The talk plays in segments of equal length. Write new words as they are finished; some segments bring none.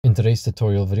In today's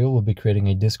tutorial video, we'll be creating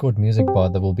a Discord music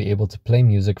bot that will be able to play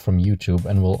music from YouTube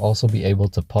and will also be able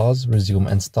to pause, resume,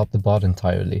 and stop the bot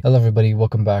entirely. Hello everybody,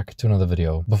 welcome back to another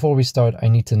video. Before we start, I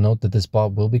need to note that this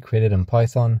bot will be created in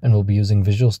Python and we'll be using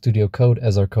Visual Studio Code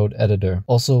as our code editor.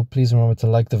 Also, please remember to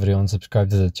like the video and subscribe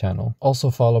to the channel. Also,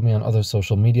 follow me on other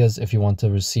social medias if you want to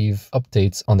receive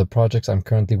updates on the projects I'm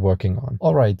currently working on.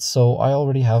 Alright, so I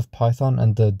already have Python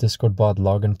and the Discord bot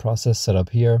login process set up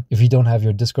here. If you don't have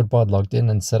your Discord bot logged in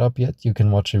and set up yet, you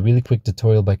can watch a really quick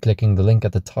tutorial by clicking the link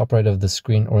at the top right of the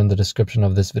screen or in the description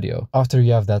of this video. After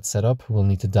you have that set up, we'll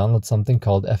need to download something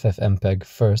called FFmpeg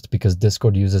first because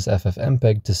Discord uses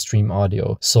FFmpeg to stream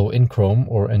audio. So in Chrome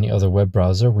or any other web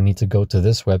browser, we need to go to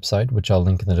this website, which I'll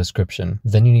link in the description.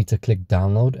 Then you need to click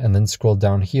download and then scroll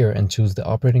down here and choose the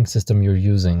operating system you're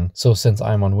using. So since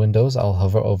I'm on Windows, I'll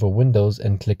hover over Windows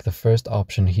and click the first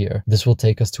option here. This will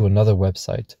take us to another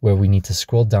website where we need to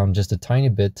scroll down just a tiny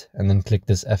bit and then click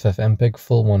this FFmpeg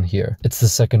full one here. It's the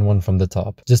second one from the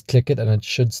top. Just click it and it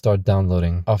should start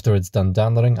downloading. After it's done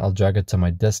downloading, I'll drag it to my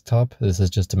desktop. This is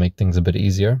just to make things a bit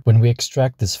easier. When we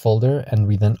extract this folder and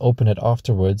we then open it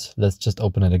afterwards, let's just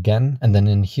open it again. And then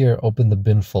in here, open the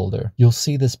bin folder. You'll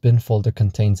see this bin folder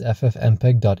contains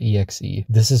ffmpeg.exe.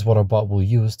 This is what our bot will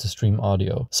use to stream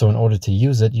audio. So in order to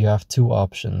use it, you have two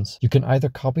options. You can either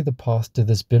copy the path to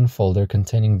this bin folder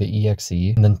containing the exe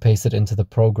and then paste it into the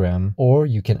program, or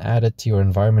you can add it to your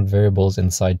environment variables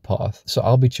inside path. So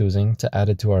I'll be choosing to add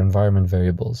it to our environment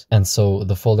variables. And so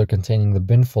the folder containing the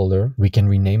bin folder, we can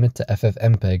rename it to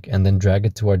ffmpeg and then drag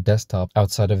it to our desktop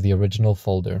outside of the original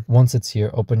folder. Once it's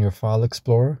here, open your file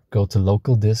explorer, go to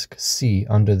local disk C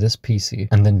under this PC,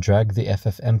 and then drag the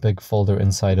ffmpeg folder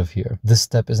inside of here. This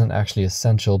step isn't actually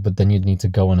essential, but then you'd need to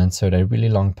go and insert a really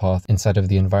long path inside of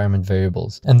the environment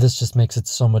variables. And this just makes it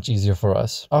so much easier for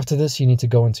us. After this, you need to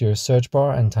go into your search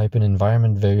bar and type in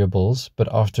environment variables, but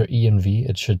after env,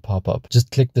 it should pop up. Just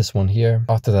click this one here.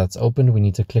 After that's opened, we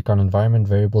need to click on environment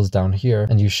variables down here,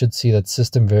 and you should see that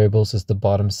system variables is the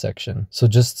bottom section. So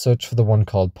just search for the one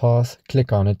called path,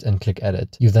 click on it and click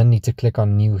edit. You then need to click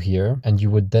on new here, and you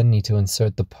would then need to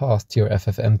insert the path to your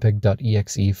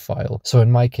ffmpeg.exe file. So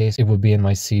in my case, it would be in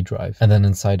my C drive, and then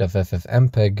inside of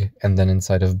ffmpeg, and then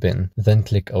inside of bin. Then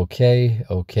click OK,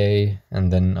 OK,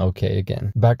 and then OK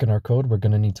again. Back in our code, we're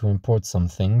going to need to import some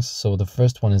things. So the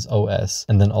first one is OS,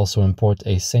 and then also import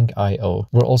async.io.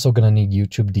 We're also going to need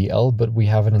YouTube DL, but we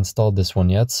haven't installed this one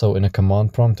yet. So in a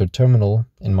command prompt or terminal,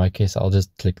 in my case, I'll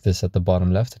just click this at the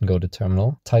bottom left and go to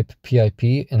terminal. Type pip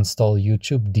install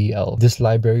YouTube DL. This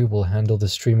library will handle the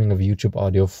streaming of YouTube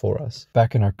audio for us.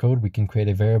 Back in our code, we can create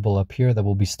a variable up here that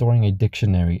will be storing a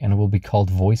dictionary, and it will be called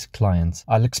voice clients.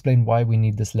 I'll explain why we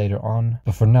need this later on,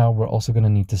 but for now, we're also going to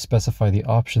need to specify the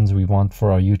options we want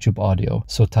for our YouTube audio.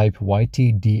 So type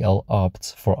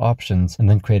ytdlopts for options and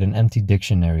then create an empty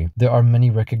dictionary. There are many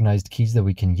recognized keys that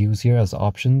we can use here as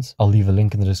options. I'll leave a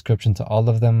link in the description to all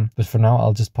of them, but for now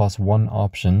I'll just pass one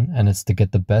option, and it's to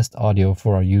get the best audio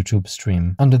for our YouTube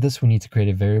stream. Under this, we need to create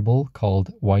a variable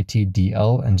called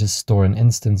ytdl and just store an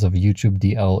instance of YouTube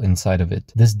DL inside of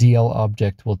it. This DL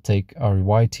object will take our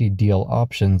ytdl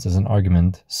options as an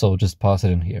argument, so just pass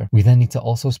it in here. We then need to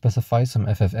also specify some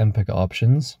ffmpeg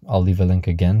options. I'll leave a link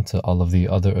again to all of the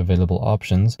other available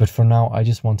options, but for now I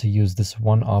just want to use this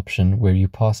one option where you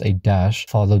pass a dash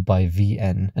followed by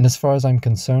vn. And as far as I'm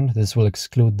concerned, this will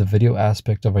exclude the video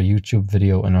aspect of our YouTube video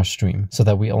in our stream, so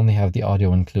that we only have the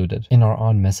audio included. In our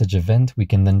onMessage event, we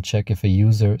can then check if a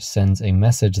user sends a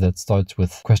message that starts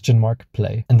with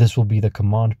 $play, and this will be the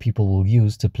command people will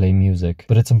use to play music.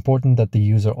 But it's important that the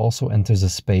user also enters a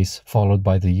space followed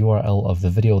by the URL of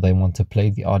the video they want to play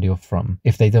the audio from.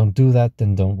 If they don't do that,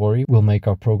 then don't worry, we'll make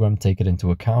our program take it into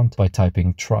account by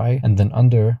typing try, and then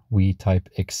under we type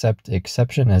except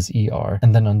exception as ER,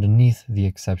 and then underneath the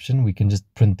exception we can just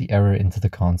print the error into the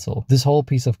console. This whole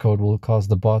piece of code will cause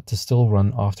the bot to still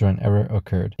run after an error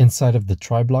occurred. Inside of the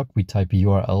try block, we type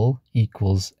URL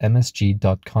equals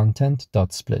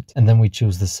msg.content.split, and then we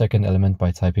choose the second element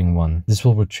by typing 1. This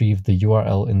will retrieve the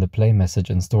URL in the play message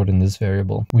and store it in this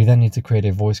variable. We then need to create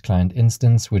a voice client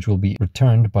instance, which will be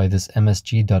returned by this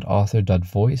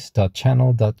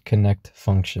msg.author.voice.channel.connect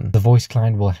function. The voice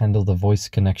client will handle the voice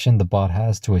connection the bot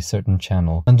has to a certain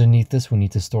channel. Underneath this, we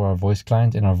need to store our voice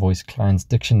client in our voice clients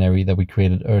dictionary that we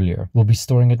created earlier. We'll be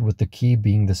storing it with the key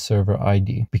being the server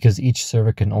ID, because each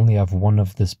server can only have one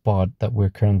of this bot that we're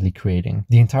currently creating.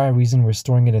 The entire reason we're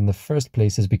storing it in the first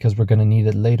place is because we're going to need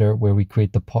it later where we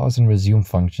create the pause and resume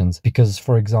functions. Because,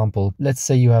 for example, let's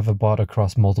say you have a bot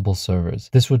across multiple servers.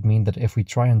 This would mean that if we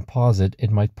try and pause it,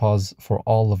 it might pause for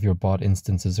all of your bot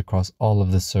instances across all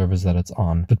of the servers that it's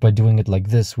on. But by doing it like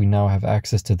this, we now have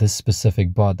access to this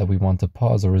specific bot that we want to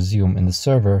pause or resume in the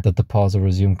server that the pause or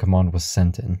resume command was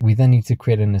sent in. We then need to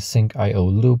create an async.io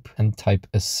loop and type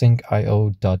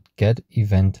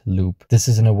async.io.getEventLoop. This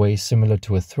is in a way similar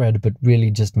to a thread, but really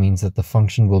just means that the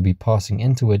function we'll be passing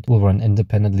into it will run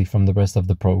independently from the rest of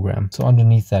the program. So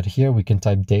underneath that here, we can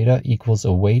type data equals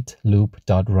await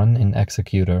loop.run in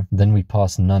executor. Then we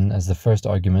pass none as the first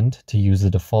argument to use the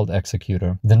default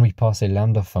executor. Then we pass a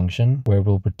lambda function where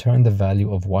we'll return the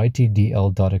value of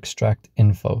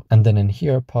ytdl.extract.info. And then in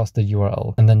here, pass the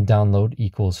URL and then download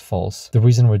equals false. The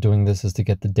reason we're doing this is to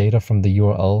get the data from the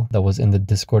URL that was in the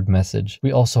Discord message.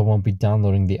 We also won't be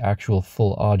downloading the actual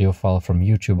full audio file from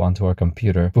YouTube onto our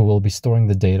computer, but we'll be storing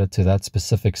the data to that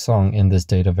specific song in this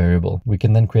data variable. We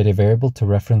can then create a variable to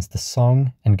reference the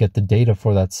song and get the data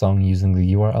for that song using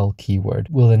the URL keyword.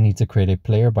 We'll then need to create a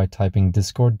player by typing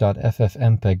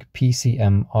discord.ffmpeg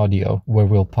PCM audio, where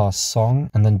we'll pass song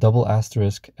and then double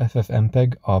asterisk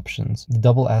ffmpeg options. The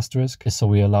double asterisk is so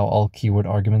we allow all keyword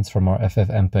arguments from our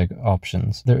ffmpeg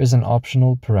options. There is an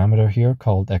optional parameter here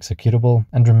called executable,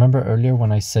 and remember earlier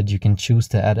when I said you can choose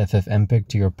to add ffmpeg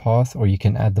to your path, or you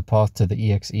can add the path to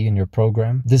the exe in your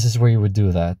program? This is where you would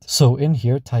do that. So in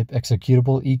here, type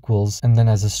executable equals and then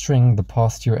as a string the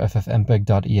path to your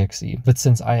ffmpeg.exe. But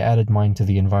since I added mine to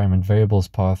the environment variables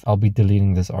path, I'll be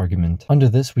deleting this argument. Under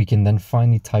this, we can then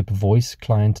finally type voice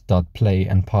client.play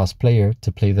and pass player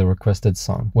to play the requested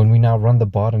song. When we now run the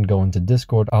bot and go into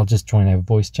Discord, I'll just join a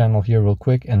voice channel here real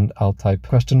quick and I'll type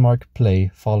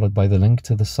 $play followed by the link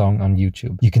to the song on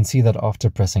YouTube. You can see that after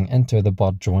pressing enter, the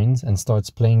bot joins and starts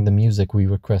playing the music we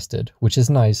requested, which is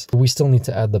nice, but we still need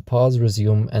to add the pause,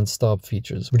 resume, and stop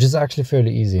features, which is actually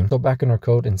fairly easy. So back in our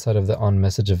code, inside of the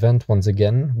onMessage event, once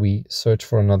again, we search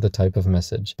for another type of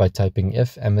message by typing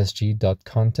if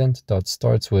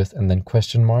msg.content.starts with and then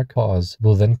question mark pause.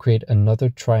 We'll then create another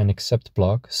try and accept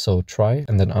block, so try,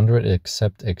 and then under it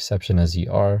accept exception as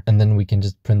ER, and then we can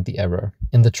just print the error.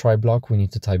 In the try block, we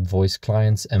need to type voice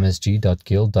clients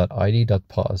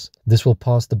msg.guild.id.pause. This will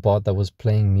pause the bot that was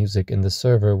playing music in the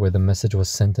server where the message was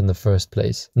sent in the first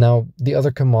place. Now, the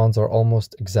other commands are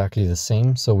almost exactly the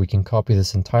same, so we can copy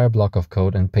this entire block of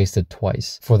code and paste it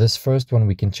twice. For this first one,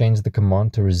 we can change the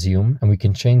command to resume, and we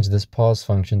can change this pause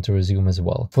function to resume as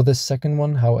well. For this second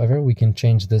one, however, we can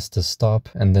change this to stop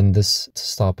and then this to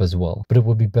stop as well. But it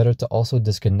would be better to also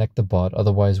disconnect the bot,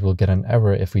 otherwise we'll get an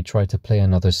error if we try to play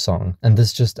another song. And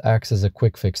this just acts as a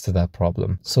quick fix to that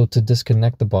problem. So to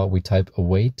disconnect the bot, we type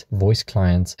await voice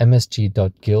clients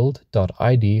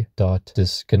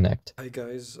msg.guild.id.disconnect. Hi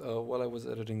guys, while I was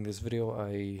editing this video,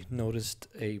 I noticed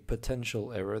a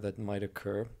potential error that might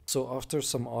occur. So after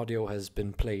some audio has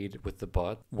been played with the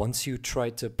bot, once you try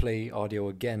to play audio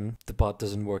again, the bot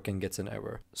doesn't work and gets an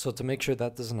error. So to make sure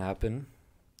that doesn't happen,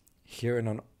 here in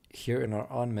our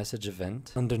onMessage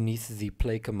event, underneath the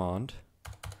play command,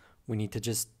 we need to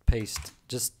just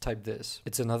type this.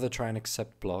 It's another try and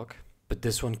accept block, but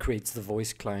this one creates the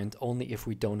voice client only if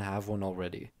we don't have one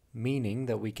already. Meaning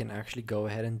that we can actually go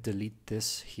ahead and delete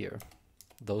this here.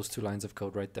 Those two lines of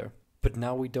code right there. But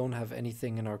now we don't have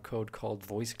anything in our code called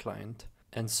voice client.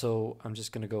 And so I'm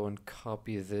just going to go and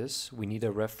copy this. We need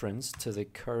a reference to the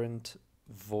current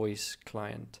voice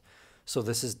client. So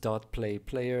this is .play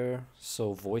player.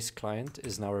 So voice client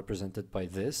is now represented by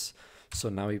this. So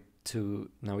now we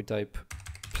type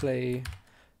play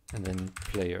and then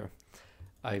player.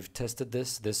 I've tested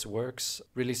this works.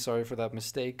 Really sorry for that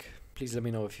mistake. Please let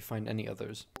me know if you find any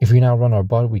others. If we now run our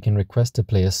bot, we can request to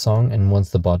play a song, and once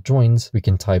the bot joins, we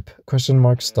can type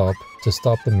stop to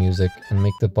stop the music and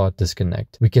make the bot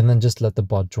disconnect. We can then just let the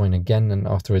bot join again, and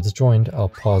after it's joined, I'll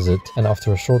pause it, and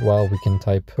after a short while, we can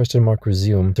type resume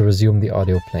to resume the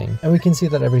audio playing. And we can see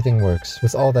that everything works.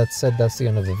 With all that said, that's the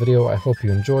end of the video. I hope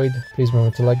you enjoyed. Please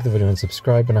remember to like the video and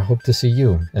subscribe, and I hope to see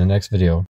you in the next video.